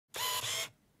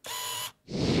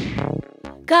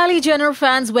Kylie Jenner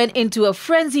fans went into a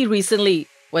frenzy recently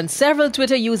when several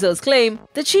Twitter users claim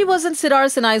that she was in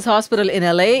Cedars-Sinai's hospital in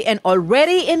LA and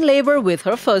already in labor with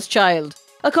her first child.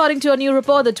 According to a new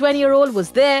report, the 20-year-old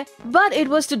was there, but it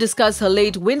was to discuss her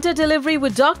late winter delivery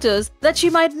with doctors that she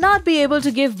might not be able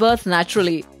to give birth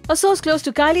naturally. A source close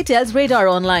to Kylie tells Radar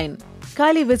Online.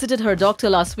 Kylie visited her doctor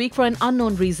last week for an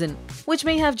unknown reason, which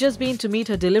may have just been to meet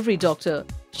her delivery doctor.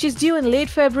 She's due in late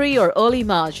February or early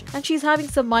March, and she's having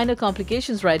some minor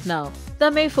complications right now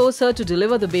that may force her to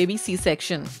deliver the baby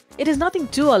C-section. It is nothing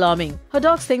too alarming. Her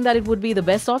docs think that it would be the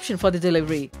best option for the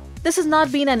delivery. This has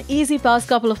not been an easy past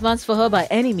couple of months for her by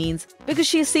any means, because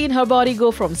she's seen her body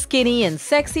go from skinny and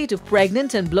sexy to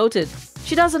pregnant and bloated.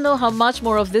 She doesn't know how much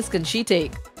more of this can she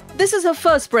take. This is her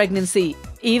first pregnancy.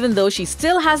 Even though she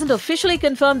still hasn't officially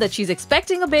confirmed that she's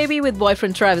expecting a baby with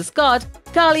boyfriend Travis Scott,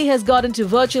 Kylie has got into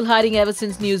virtual hiding ever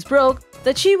since news broke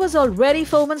that she was already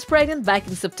 4 months pregnant back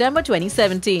in September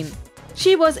 2017.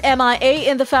 She was MIA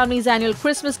in the family's annual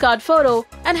Christmas card photo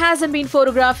and hasn't been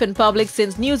photographed in public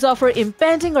since news of her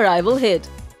impending arrival hit.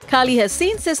 Kylie has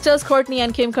seen sisters Kourtney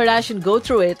and Kim Kardashian go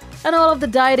through it and all of the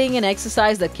dieting and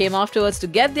exercise that came afterwards to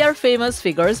get their famous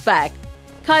figures back.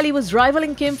 Kylie was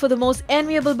rivaling Kim for the most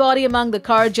enviable body among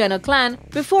the Jenner clan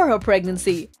before her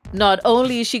pregnancy. Not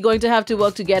only is she going to have to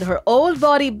work to get her old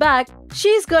body back,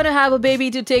 she's going to have a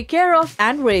baby to take care of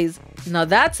and raise. Now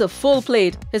that's a full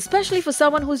plate, especially for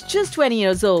someone who's just 20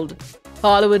 years old.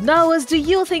 Hollywood Knowers, do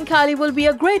you think Kylie will be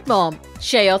a great mom?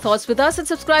 Share your thoughts with us and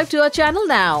subscribe to our channel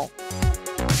now.